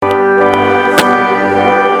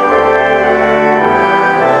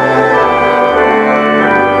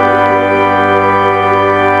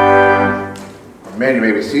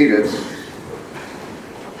be seated.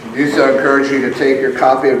 I do so encourage you to take your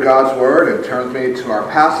copy of God's Word and turn with me to our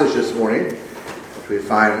passage this morning, which we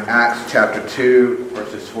find in Acts chapter 2,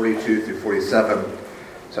 verses 42 through 47.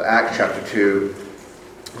 So Acts chapter 2,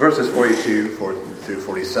 verses 42 through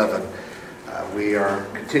 47. We are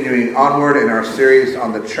continuing onward in our series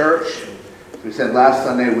on the church. As we said last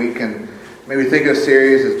Sunday, we can maybe think of a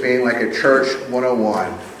series as being like a church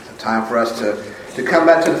 101. It's a time for us to come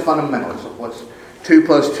back to the fundamentals of what's 2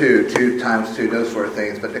 plus 2, 2 times 2, those sort of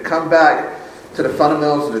things. But to come back to the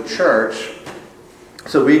fundamentals of the church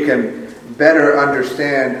so we can better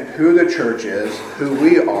understand who the church is, who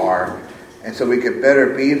we are, and so we can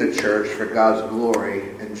better be the church for God's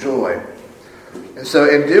glory and joy. And so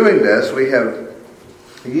in doing this, we have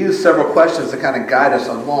used several questions to kind of guide us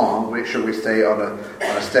along, make sure we stay on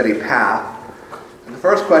a steady path. And the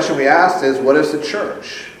first question we asked is, what is the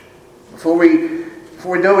church? Before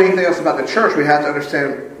we know anything else about the church, we have to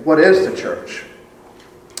understand what is the church.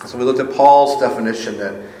 So we looked at Paul's definition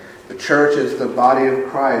that the church is the body of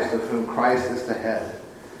Christ, of whom Christ is the head.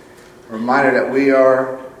 A reminder that we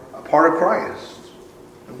are a part of Christ.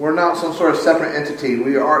 We're not some sort of separate entity.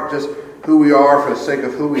 We aren't just who we are for the sake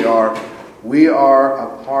of who we are. We are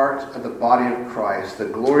a part of the body of Christ, the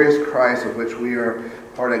glorious Christ of which we are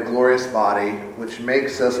part of a glorious body, which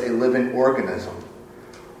makes us a living organism.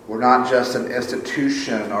 We're not just an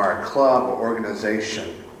institution or a club or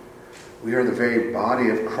organization. We are the very body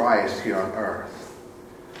of Christ here on earth.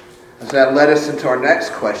 And so that led us into our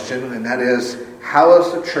next question, and that is, how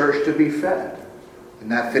is the church to be fed?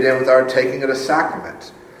 And that fit in with our taking of the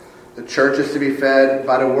sacrament. The church is to be fed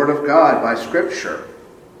by the Word of God, by Scripture.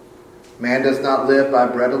 Man does not live by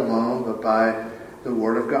bread alone, but by the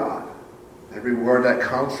Word of God. Every word that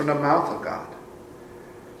comes from the mouth of God.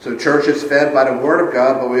 So church is fed by the Word of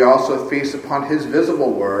God, but we also feast upon His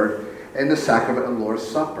visible Word in the sacrament of the Lord's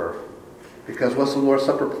Supper. Because what's the Lord's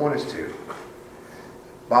Supper point us to?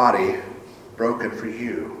 Body broken for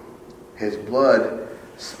you. His blood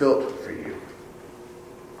spilt for you.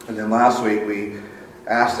 And then last week we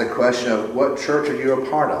asked the question of, what church are you a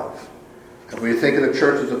part of? And when you think of the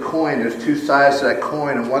church as a coin, there's two sides to that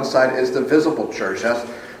coin, and one side is the visible church. That's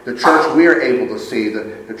the church we are able to see,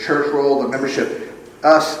 the church roll, the membership,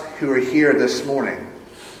 us who are here this morning.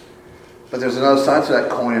 But there's another side to that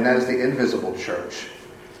coin, and that is the invisible church.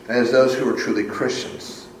 That is those who are truly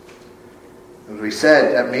Christians. As we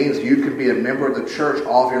said, that means you can be a member of the church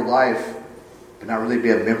all of your life, but not really be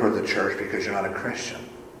a member of the church because you're not a Christian.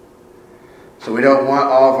 So we don't want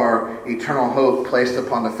all of our eternal hope placed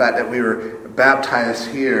upon the fact that we were baptized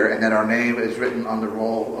here and that our name is written on the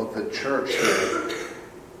roll of the church here.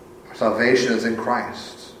 Our salvation is in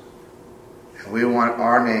Christ. And we want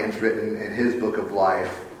our names written in His book of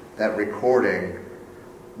life, that recording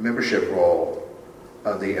membership roll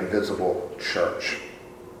of the invisible church.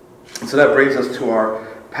 And so that brings us to our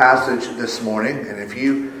passage this morning. And if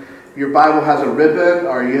your Bible has a ribbon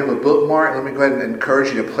or you have a bookmark, let me go ahead and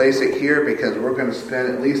encourage you to place it here, because we're going to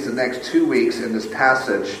spend at least the next 2 weeks in this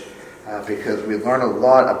passage because we learn a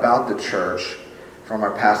lot about the church from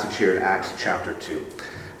our passage here in Acts chapter 2.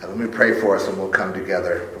 Let me pray for us and we'll come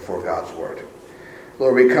together before God's Word.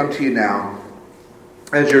 Lord, we come to you now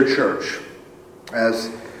as your church,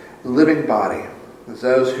 as the living body, as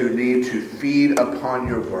those who need to feed upon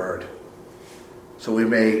your Word, so we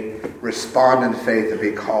may respond in faith and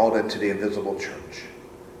be called into the invisible church.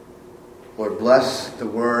 Lord, bless the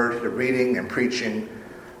Word, the reading and preaching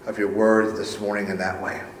of your Word this morning in that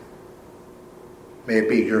way. May it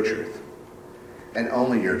be your truth, and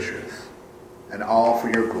only your truth, and all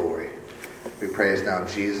for your glory. We praise now in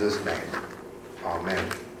Jesus' name.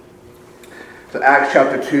 Amen. So Acts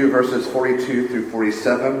chapter 2, verses 42 through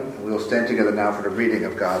 47. We'll stand together now for the reading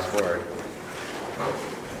of God's Word.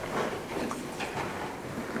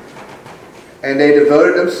 And they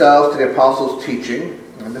devoted themselves to the apostles' teaching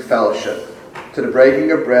and the fellowship, to the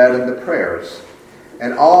breaking of bread and the prayers.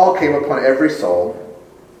 And all came upon every soul,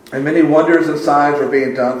 and many wonders and signs were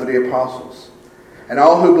being done through the apostles. And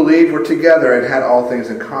all who believed were together and had all things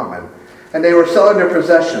in common. And they were selling their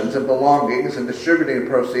possessions and belongings and distributing the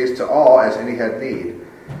proceeds to all as any had need.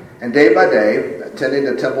 And day by day, attending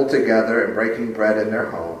the temple together and breaking bread in their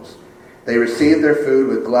homes, they received their food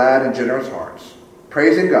with glad and generous hearts,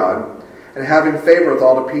 praising God and having favor with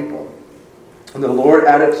all the people. And the Lord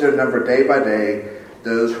added to their number day by day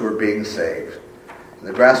those who were being saved. And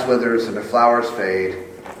the grass withers and the flowers fade.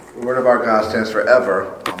 The word of our God stands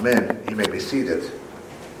forever. Amen. You may be seated.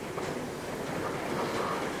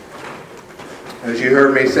 As you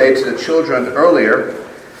heard me say to the children earlier,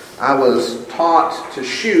 I was taught to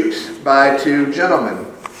shoot by two gentlemen.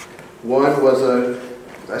 One was a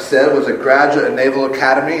I said, was a graduate at Naval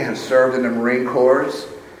Academy and served in the Marine Corps.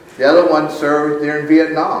 The other one served there in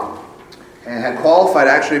Vietnam and had qualified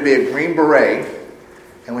actually to be a Green Beret.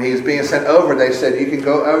 And when he was being sent over, they said, you can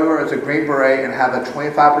go over as a Green Beret and have a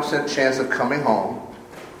 25% chance of coming home.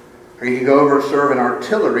 Or you can go over and serve in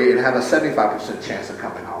artillery and have a 75% chance of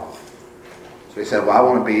coming home. So he said, well, I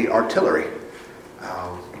want to be artillery.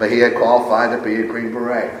 But he had qualified to be a Green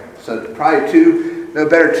Beret. So probably no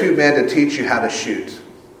better two men to teach you how to shoot.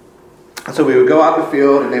 And so we would go out in the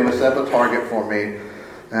field and they would set up a target for me.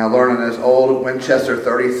 And I learned on this old Winchester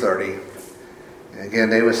 30-30. And again,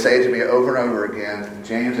 they would say to me over and over again,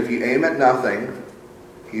 James, if you aim at nothing,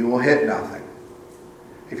 you will hit nothing.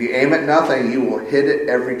 If you aim at nothing, you will hit it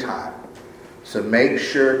every time. So make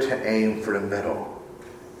sure to aim for the middle,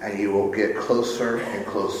 and you will get closer and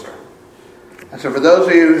closer. And so for those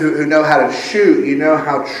of you who know how to shoot, you know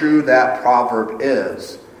how true that proverb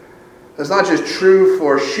is. It's not just true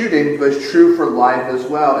for shooting, but it's true for life as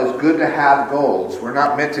well. It's good to have goals. We're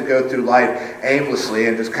not meant to go through life aimlessly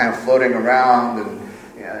and just kind of floating around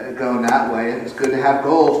and going that way. It's good to have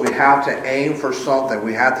goals. We have to aim for something.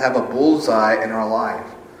 We have to have a bullseye in our life.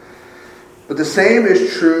 But the same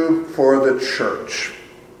is true for the church.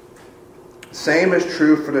 Same is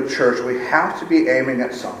true for the church. We have to be aiming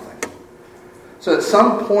at something. So at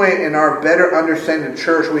some point in our better understanding of the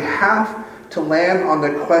church, we have to land on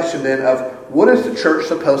the question then of what is the church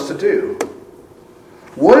supposed to do?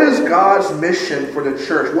 What is God's mission for the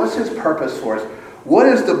church? What's His purpose for us? What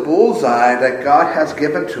is the bullseye that God has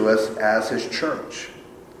given to us as His church?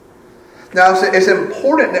 Now, it's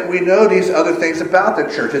important that we know these other things about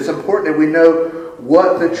the church. It's important that we know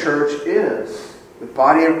what the church is, the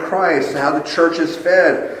body of Christ, how the church is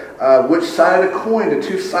fed, which side of the coin, the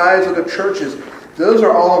two sides of the churches. Those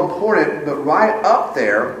are all important, but right up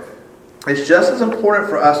there, it's just as important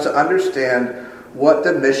for us to understand what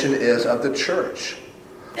the mission is of the church.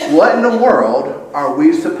 What in the world are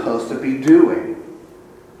we supposed to be doing?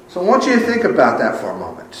 So I want you to think about that for a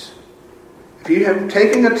moment. If you have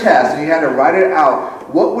taken a test and you had to write it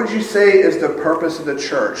out, what would you say is the purpose of the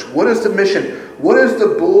church? What is the mission? What is the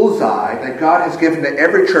bullseye that God has given to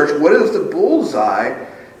every church? What is the bullseye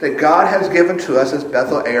that God has given to us as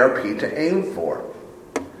Bethel ARP to aim for?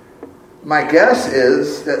 My guess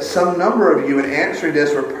is that some number of you in answering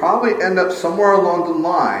this will probably end up somewhere along the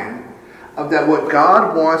line of that what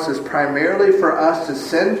God wants is primarily for us to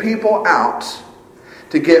send people out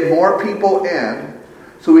to get more people in,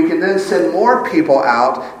 so we can then send more people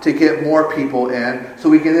out to get more people in, so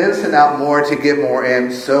we can then send out more to get more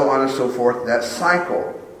in, so on and so forth, that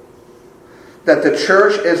cycle. That the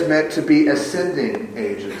church is meant to be a sending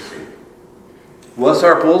agency. What's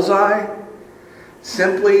our bullseye?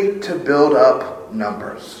 Simply to build up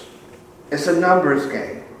numbers. It's a numbers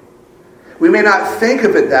game. We may not think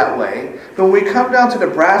of it that way, but when we come down to the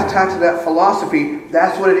brass tacks of that philosophy,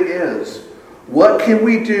 that's what it is. What can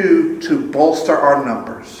we do to bolster our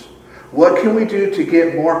numbers? What can we do to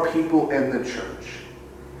get more people in the church?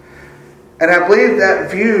 And I believe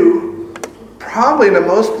that view probably in the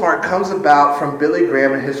most part comes about from Billy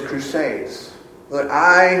Graham and his crusades. Look,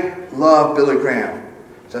 I love Billy Graham.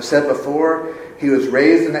 As I've said before, he was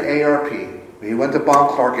raised in the ARP. He went to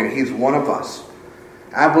Bob Clark, and he's one of us.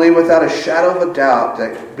 I believe without a shadow of a doubt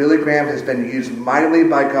that Billy Graham has been used mightily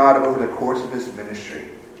by God over the course of his ministry.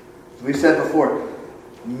 As we said before,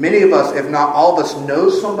 many of us, if not all of us, know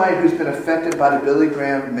somebody who's been affected by the Billy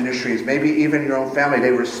Graham ministries. Maybe even your own family.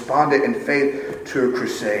 They responded in faith to a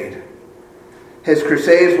crusade. His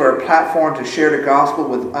crusades were a platform to share the gospel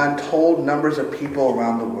with untold numbers of people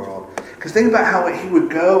around the world. Because think about how he would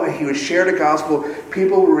go and he would share the gospel,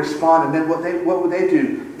 people would respond, and then what would they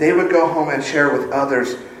do? They would go home and share with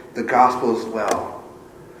others the gospel as well.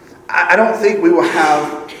 I don't think we will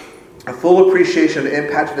have a full appreciation of the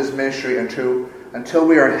impact of his ministry until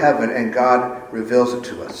we are in heaven and God reveals it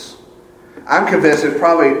to us. I'm convinced that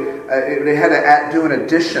probably they had to do an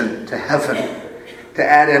addition to heaven to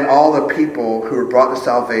add in all the people who were brought to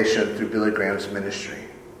salvation through Billy Graham's ministry.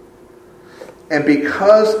 And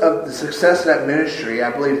because of the success of that ministry, I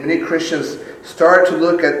believe many Christians started to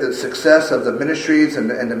look at the success of the ministries and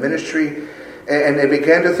the ministry, and they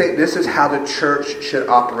began to think this is how the church should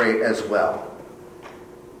operate as well.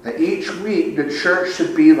 That each week the church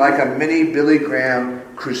should be like a mini Billy Graham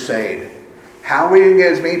crusade. How are we going to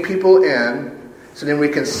get as many people in so then we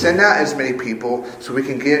can send out as many people so we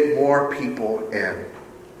can get more people in?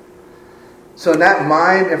 So in that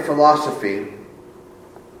mind and philosophy,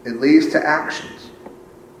 it leads to actions.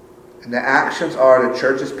 And the actions are the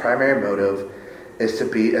church's primary motive is to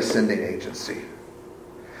be a sending agency.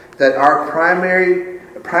 That our primary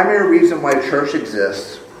primary reason why church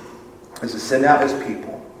exists is to send out his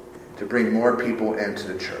people, to bring more people into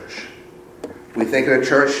the church. We think of the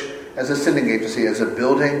church as a sending agency, as a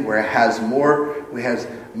building where it has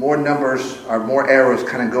more numbers or more arrows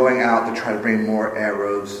kind of going out to try to bring more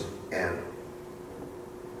arrows in.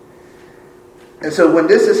 And so when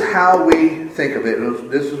this is how we think of it,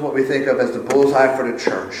 this is what we think of as the bullseye for the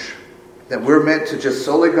church, that we're meant to just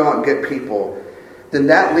solely go out and get people, then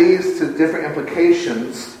that leads to different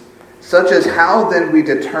implications, such as how then we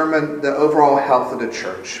determine the overall health of the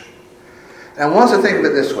church. And I want us to think of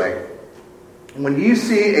it this way. When you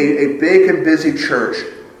see a big and busy church,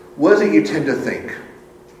 what is it you tend to think?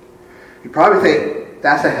 You probably think,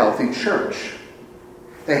 that's a healthy church.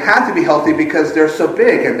 They have to be healthy because they're so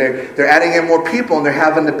big and they're adding in more people and they're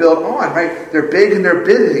having to build on, right? They're big and they're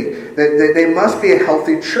busy. They must be a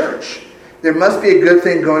healthy church. There must be a good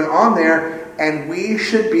thing going on there, and we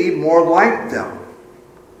should be more like them.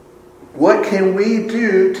 What can we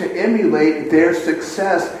do to emulate their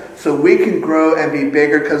success so we can grow and be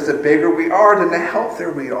bigger? Because the bigger we are, then the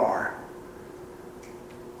healthier we are.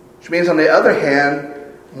 Which means, on the other hand,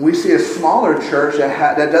 when we see a smaller church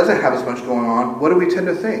that doesn't have as much going on, what do we tend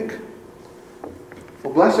to think?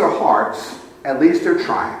 Well, bless their hearts, at least they're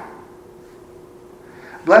trying.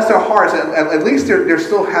 Bless their hearts, at least they're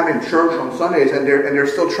still having church on Sundays and they're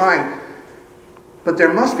still trying. But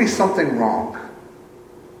there must be something wrong.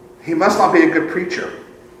 He must not be a good preacher.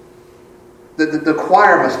 The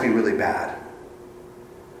choir must be really bad.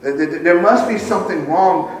 There must be something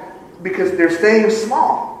wrong because they're staying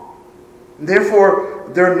small. Therefore,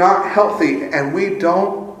 they're not healthy, and we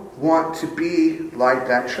don't want to be like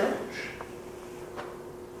that church.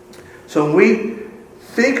 So when we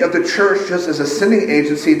think of the church just as a sending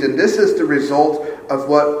agency, then this is the result of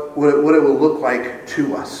what it will look like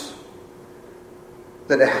to us.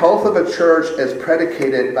 That the health of a church is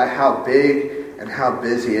predicated by how big and how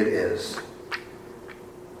busy it is.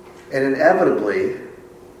 And inevitably,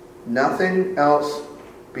 nothing else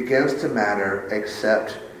begins to matter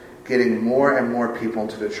except getting more and more people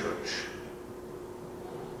into the church.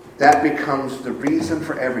 That becomes the reason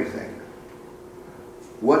for everything.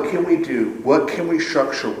 What can we do? What can we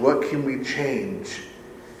structure? What can we change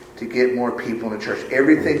to get more people in the church?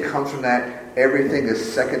 Everything comes from that. Everything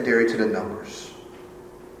is secondary to the numbers.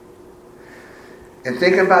 And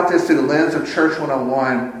thinking about this through the lens of Church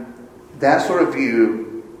 101, that sort of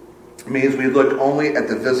view means we look only at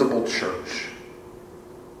the visible church.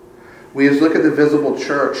 We just look at the visible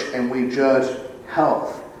church and we judge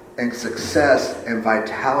health and success and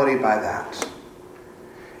vitality by that.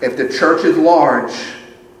 If the church is large,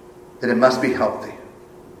 then it must be healthy.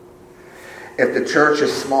 If the church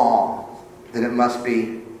is small, then it must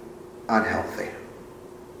be unhealthy.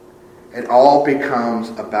 It all becomes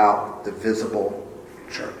about the visible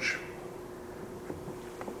church.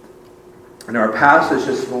 And our passage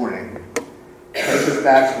this morning takes us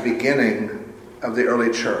back to the beginning of the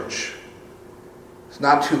early church. It's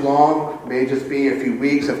not too long, it may just be a few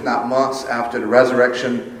weeks, if not months, after the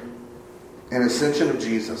resurrection and ascension of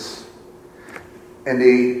Jesus. And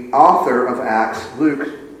the author of Acts,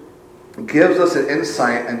 Luke, gives us an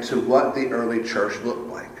insight into what the early church looked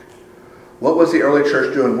like. What was the early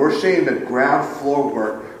church doing? We're seeing the ground floor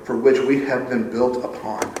work for which we have been built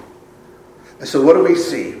upon. And so what do we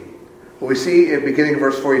see? Well, we see in beginning of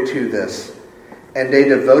verse 42 this. And they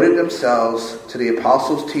devoted themselves to the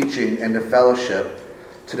apostles' teaching and the fellowship,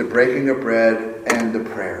 to the breaking of bread and the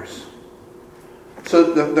prayers.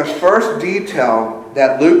 So the first detail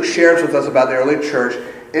that Luke shares with us about the early church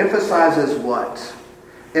emphasizes what?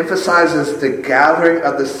 Emphasizes the gathering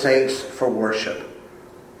of the saints for worship.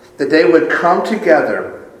 That they would come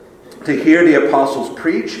together to hear the apostles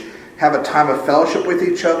preach, have a time of fellowship with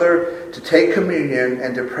each other, to take communion,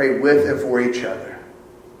 and to pray with and for each other.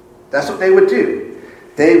 That's what they would do.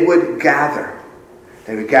 They would gather.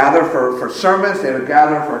 They would gather for sermons. They would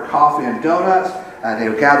gather for coffee and donuts. They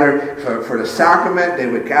would gather for the sacrament. They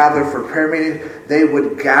would gather for prayer meetings. They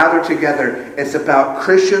would gather together. It's about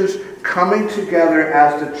Christians coming together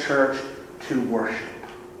as the church to worship.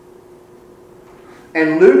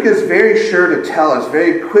 And Luke is very sure to tell us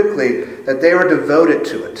very quickly that they were devoted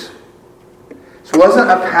to it. This wasn't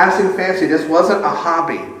a passing fancy. This wasn't a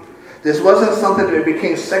hobby. This wasn't something that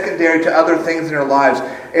became secondary to other things in their lives.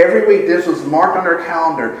 Every week this was marked on their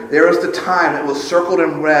calendar. There was the time. It was circled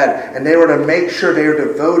in red. And they were to make sure they were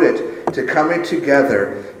devoted to coming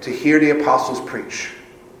together to hear the apostles preach.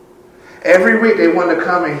 Every week they wanted to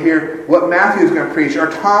come and hear what Matthew was going to preach,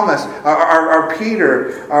 or Thomas, or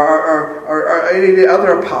Peter, or any of the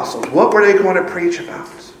other apostles. What were they going to preach about?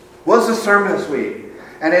 What's the sermon this week?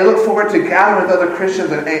 And they look forward to gathering with other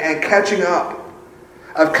Christians and catching up,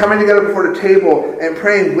 of coming together before the table and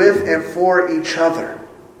praying with and for each other.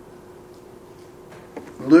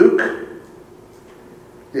 Luke,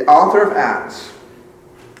 the author of Acts,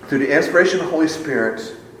 through the inspiration of the Holy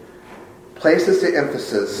Spirit, places the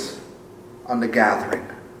emphasis on the gathering.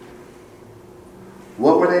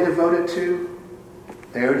 What were they devoted to?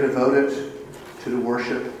 They were devoted to the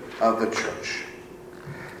worship of the church.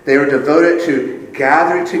 They were devoted to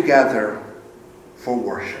gathering together for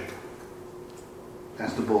worship.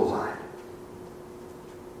 That's the bullseye.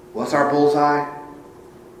 What's our bullseye?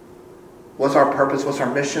 What's our purpose? What's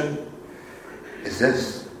our mission? Is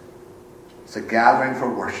this. It's a gathering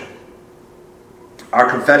for worship. Our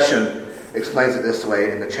confession explains it this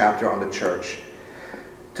way in the chapter on the church.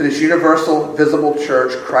 To this universal, visible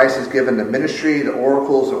church, Christ has given the ministry, the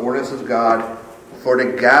oracles, the ordinances of God for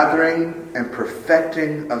the gathering and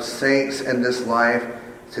perfecting of saints in this life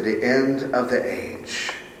to the end of the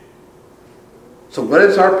age. So what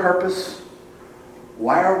is our purpose?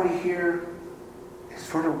 Why are we here? It's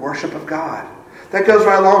for the worship of God. That goes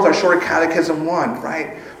right along with our short catechism 1,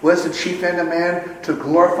 right? What is the chief end of man? To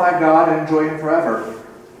glorify God and enjoy Him forever.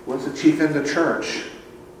 What's the chief end of the church?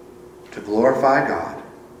 To glorify God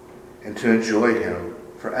and to enjoy Him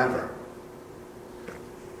forever.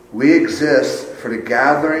 We exist for the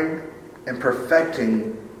gathering and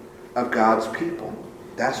perfecting of God's people.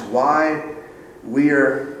 That's why we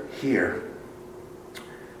are here.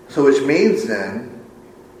 So which means then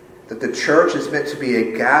that the church is meant to be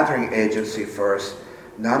a gathering agency first,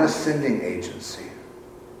 not a sending agency.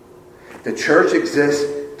 The church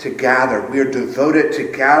exists to gather. We are devoted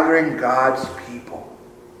to gathering God's people.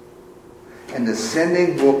 And the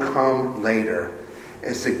sending will come later.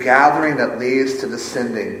 It's the gathering that leads to the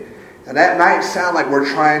sending. And that might sound like we're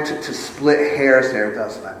trying to split hairs there,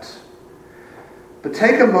 doesn't it? But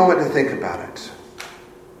take a moment to think about it.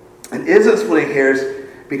 It isn't splitting hairs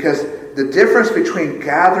because the difference between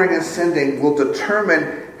gathering and sending will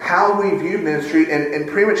determine how we view ministry and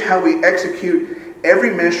pretty much how we execute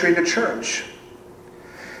every ministry in the church.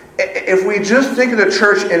 If we just think of the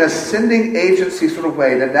church in a sending agency sort of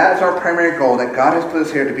way, that that's our primary goal, that God has put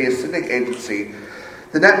us here to be a sending agency,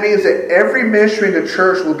 then that means that every ministry in the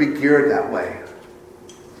church will be geared that way.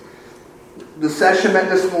 The session met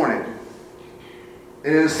this morning.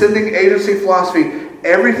 In a sending agency philosophy,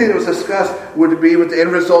 everything that was discussed would be with the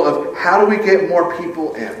end result of how do we get more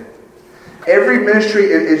people in. Every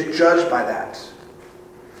ministry is judged by that.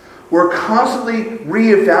 We're constantly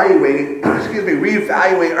reevaluating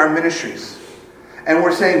our ministries. And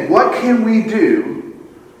we're saying, what can we do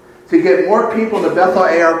to get more people in the Bethel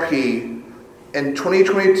ARP in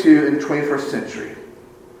 2022 and the 21st century?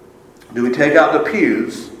 Do we take out the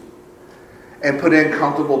pews and put in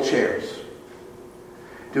comfortable chairs?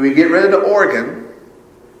 Do we get rid of the organ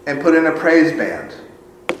and put in a praise band?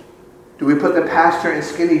 Do we put the pastor in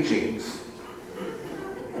skinny jeans?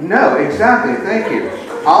 No, exactly. Thank you.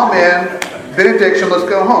 Amen. Benediction, let's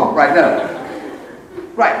go home. Right, no.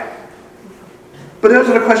 Right. But those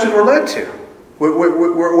are the questions we're led to.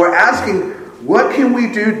 We're asking, what can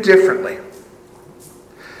we do differently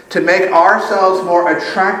to make ourselves more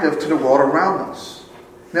attractive to the world around us?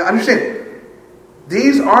 Now, understand,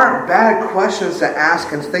 these aren't bad questions to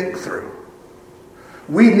ask and think through.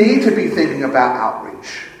 We need to be thinking about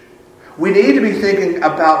outreach. We need to be thinking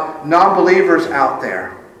about non-believers out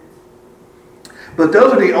there. But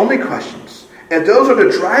those are the only questions. If those are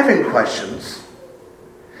the driving questions,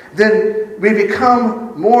 then we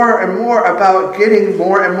become more and more about getting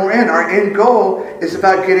more and more in. Our end goal is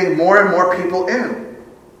about getting more and more people in.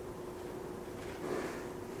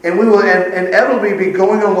 And we will inevitably be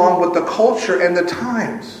going along with the culture and the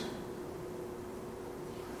times.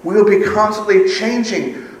 We will be constantly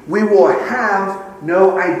changing. We will have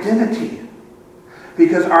no identity.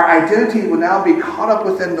 Because our identity will now be caught up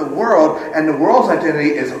within the world, and the world's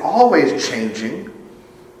identity is always changing.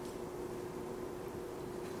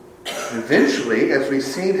 Eventually, as we've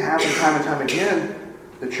seen happen time and time again,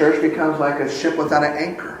 the church becomes like a ship without an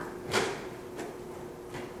anchor,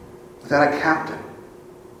 without a captain,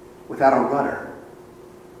 without a rudder,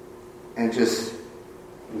 and just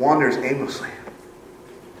wanders aimlessly.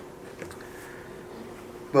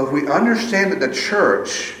 But if we understand that the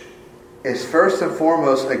church is first and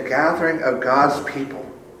foremost a gathering of God's people,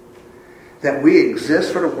 that we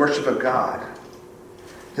exist for the worship of God,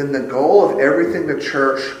 then the goal of everything the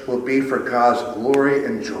church will be for God's glory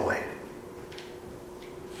and joy.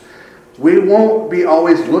 We won't be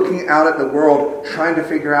always looking out at the world trying to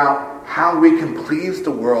figure out how we can please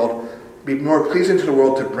the world, be more pleasing to the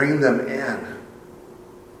world to bring them in.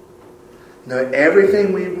 No,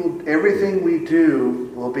 everything we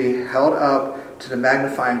do will be held up to the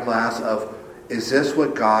magnifying glass of, is this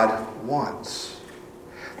what God wants?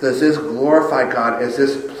 Does this glorify God? Is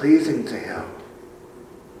this pleasing to Him?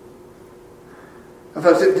 And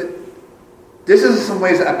folks, this is in some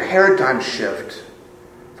ways a paradigm shift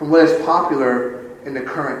from what is popular in the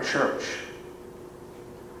current church.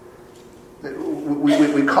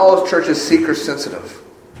 We call those churches seeker sensitive.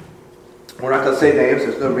 We're not going to say names.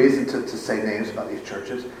 There's no reason to say names about these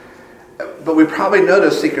churches. But we probably know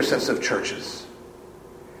those seeker sensitive churches.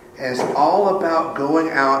 And it's all about going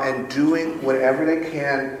out and doing whatever they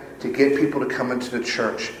can to get people to come into the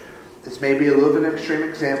church. This may be a little bit of an extreme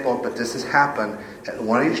example, but this has happened at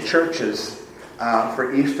one of these churches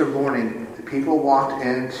for Easter morning. The people walked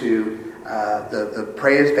into the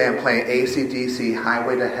praise band playing AC/DC,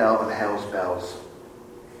 Highway to Hell, and Hell's Bells.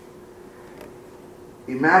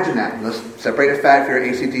 Imagine that. Let's separate the fact if you're an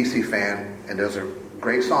AC/DC fan, and those are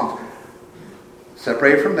great songs.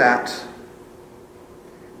 Separate from that.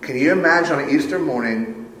 Can you imagine on Easter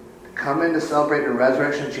morning, come in to celebrate the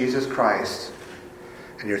resurrection of Jesus Christ,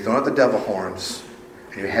 and you're throwing out the devil horns,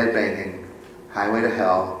 and you're headbanging, Highway to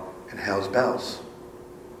Hell, and Hell's Bells?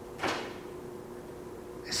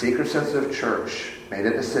 A seeker-sensitive church made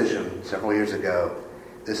a decision several years ago.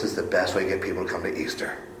 This is the best way to get people to come to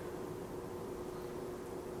Easter.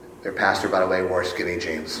 Their pastor, by the way, wore skinny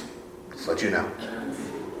jeans. Just to let you know.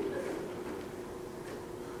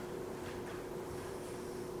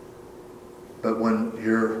 But when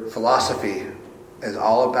your philosophy is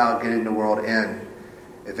all about getting the world in,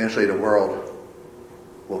 eventually the world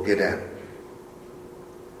will get in.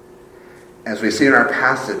 As we see in our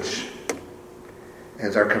passage,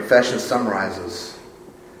 as our confession summarizes,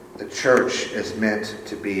 the church is meant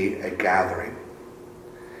to be a gathering.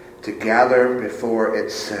 To gather before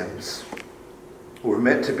it sins. We're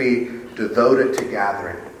meant to be devoted to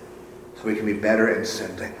gathering so we can be better in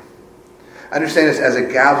sending. Understand this, as a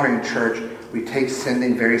gathering church, we take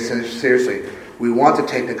sending very seriously. We want to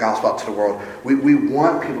take the gospel out to the world. We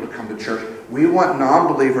want people to come to church. We want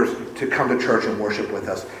non-believers to come to church and worship with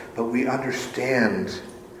us. But we understand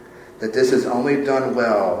that this is only done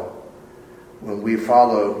well when we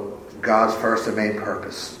follow God's first and main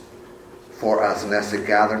purpose for us, and that's to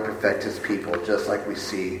gather and perfect His people, just like we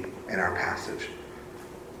see in our passage.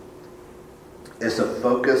 It's a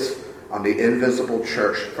focus on the invisible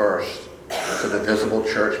church first, so the visible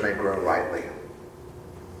church may grow rightly.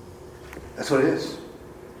 That's what it is.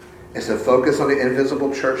 It's a focus on the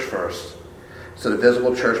invisible church first, so the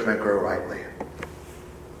visible church may grow rightly.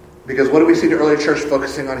 Because what do we see the early church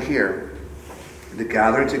focusing on here? The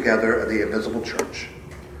gathering together of the invisible church.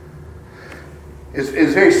 It's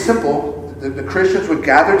very simple. The Christians would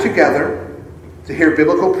gather together to hear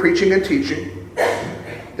biblical preaching and teaching.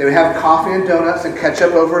 They would have coffee and donuts and catch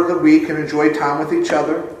up over the week and enjoy time with each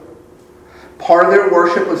other. Part of their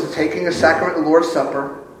worship was taking a sacrament, the Lord's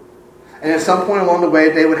Supper. And at some point along the way,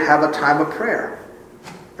 they would have a time of prayer.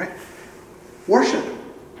 Right? Worship.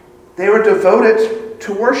 They were devoted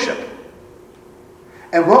to worship.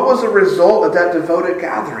 And what was the result of that devoted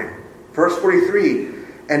gathering? Verse 43,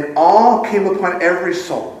 and awe came upon every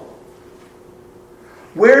soul.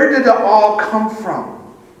 Where did the awe come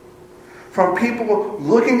from? From people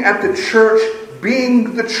looking at the church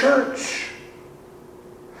being the church.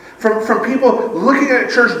 From people looking at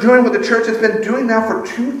the church doing what the church has been doing now for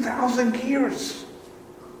 2,000 years.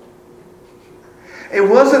 It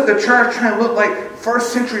wasn't the church trying to look like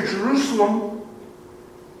first century Jerusalem.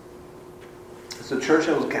 It's the church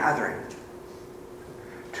that was gathering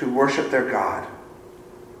to worship their God.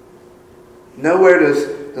 Nowhere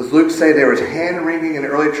does Luke say there was hand-wringing in the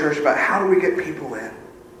early church about how do we get people in.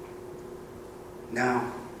 No.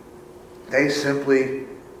 They simply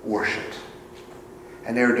worshiped.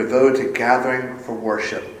 And they were devoted to gathering for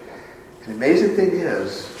worship. And the amazing thing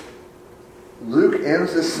is, Luke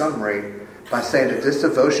ends this summary by saying that this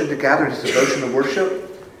devotion to gathering, this devotion to worship,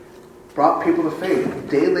 brought people to faith.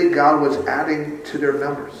 Daily, God was adding to their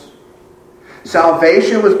numbers.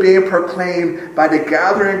 Salvation was being proclaimed by the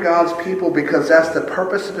gathering of God's people because that's the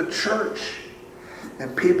purpose of the church.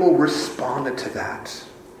 And people responded to that.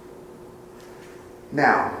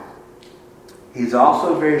 Now, he's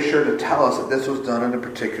also very sure to tell us that this was done in a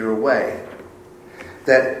particular way.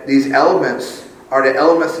 That these elements are the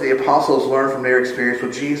elements that the apostles learned from their experience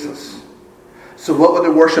with Jesus. So what would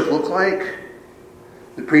the worship look like?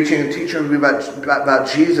 The preaching and teaching would be about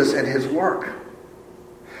Jesus and His work,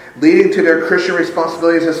 leading to their Christian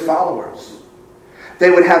responsibilities as followers. They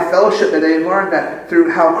would have fellowship, that they learned that through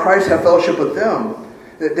how Christ had fellowship with them,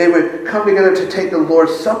 that they would come together to take the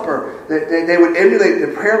Lord's Supper, that they would emulate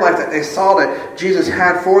the prayer life that they saw that Jesus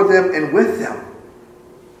had for them and with them.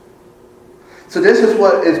 So this is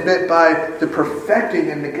what is meant by the perfecting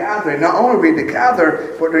and the gathering. Not only we to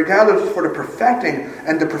gather, but to gather for the perfecting.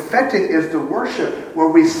 And the perfecting is the worship where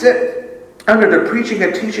we sit under the preaching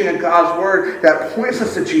and teaching of God's Word that points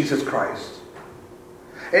us to Jesus Christ.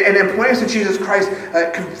 And in pointing us to Jesus Christ,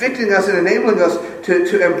 convicting us and enabling us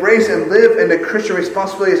to embrace and live in the Christian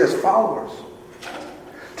responsibilities as followers.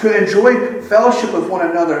 To enjoy fellowship with one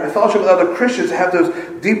another and fellowship with other Christians, to have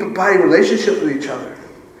those deep abiding relationships with each other.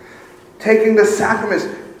 Taking the sacraments,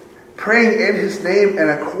 praying in His name and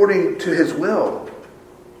according to His will.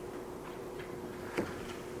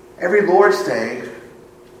 Every Lord's Day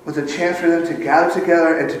was a chance for them to gather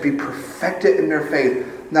together and to be perfected in their faith.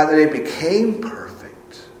 Not that they became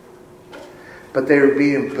perfect, but they were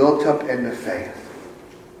being built up in the faith.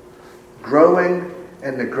 Growing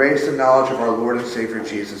in the grace and knowledge of our Lord and Savior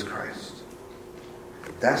Jesus Christ.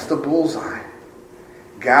 That's the bullseye.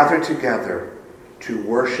 Gathered together to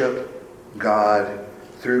worship God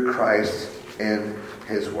through Christ in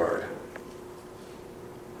His Word.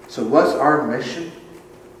 So what's our mission?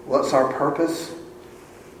 What's our purpose?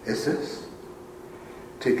 Is this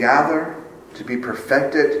to gather, to be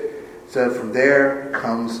perfected, so from there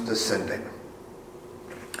comes the sending.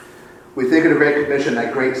 We think of the Great Commission,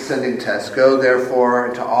 that great sending test. Go therefore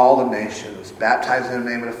into all the nations, baptizing in the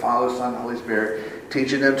name of the Father, Son, and Holy Spirit,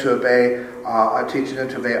 teaching them to obey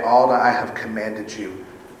all that I have commanded you.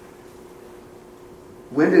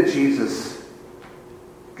 When did Jesus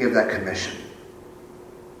give that commission?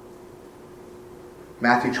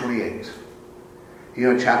 Matthew 28. You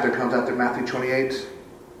know what chapter comes after Matthew 28?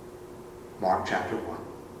 Mark chapter 1.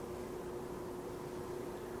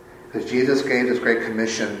 Because Jesus gave this great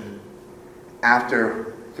commission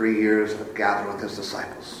after 3 years of gathering with His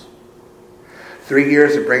disciples. 3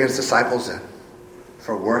 years to bring His disciples in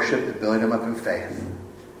for worship and building them up in faith.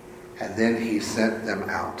 And then He sent them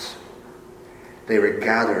out. They were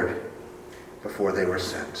gathered before they were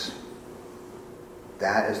sent.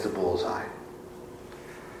 That is the bullseye.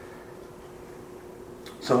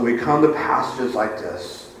 So when we come to passages like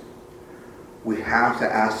this, we have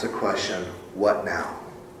to ask the question, what now?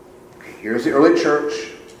 Okay, here's the early church.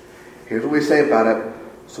 Here's what we say about it.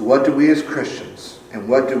 So what do we as Christians and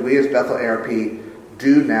what do we as Bethel ARP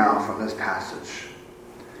do now from this passage?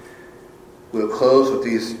 We'll close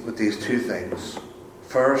with these two things.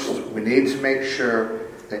 First, we need to make sure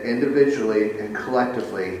that individually and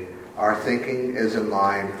collectively our thinking is in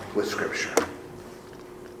line with Scripture.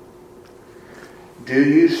 Do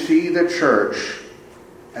you see the church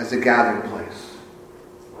as a gathering place?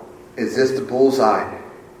 Is this the bullseye?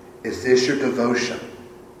 Is this your devotion?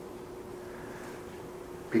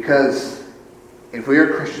 Because if we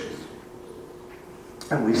are Christians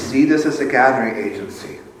and we see this as a gathering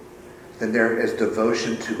agency, then there is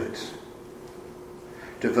devotion to it.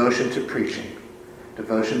 Devotion to preaching,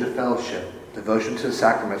 devotion to fellowship, devotion to the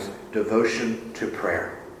sacraments, devotion to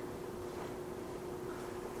prayer.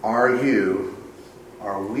 Are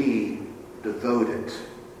we devoted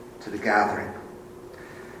to the gathering?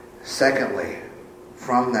 Secondly,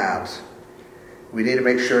 from that, we need to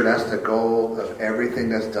make sure that's the goal of everything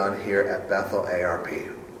that's done here at Bethel ARP.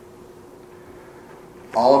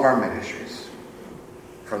 All of our ministries,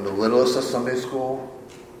 from the littlest of Sunday school,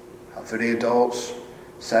 up through the adults,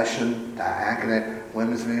 session, diaconate,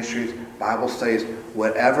 women's ministries, Bible studies,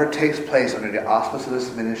 whatever takes place under the auspice of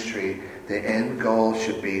this ministry, the end goal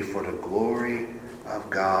should be for the glory of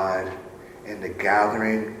God in the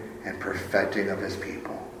gathering and perfecting of His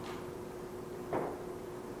people.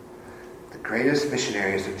 The greatest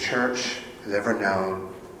missionaries the church has ever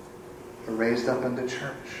known were raised up in the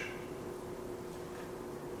church,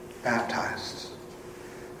 baptized,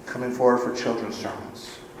 coming forward for children's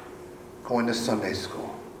sermons, going to Sunday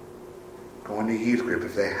school, going to youth group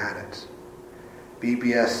if they had it,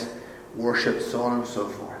 BBS, worship, so on and so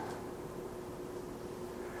forth.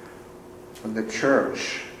 When the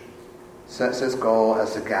church sets its goal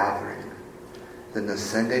as a gathering, then the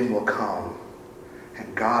sending will come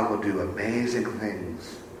and God will do amazing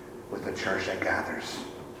things with the church that gathers.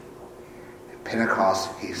 At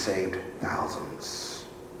Pentecost, He saved thousands.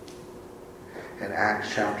 In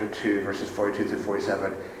Acts chapter 2, verses 42 through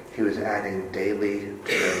 47, He was adding daily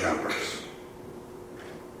to their numbers.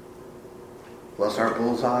 What's our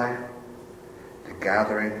bullseye? The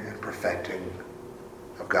gathering and perfecting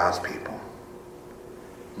of God's people.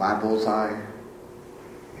 My bullseye,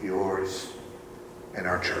 yours, and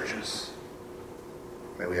our churches.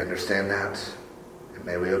 May we understand that, and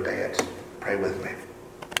may we obey it. Pray with me.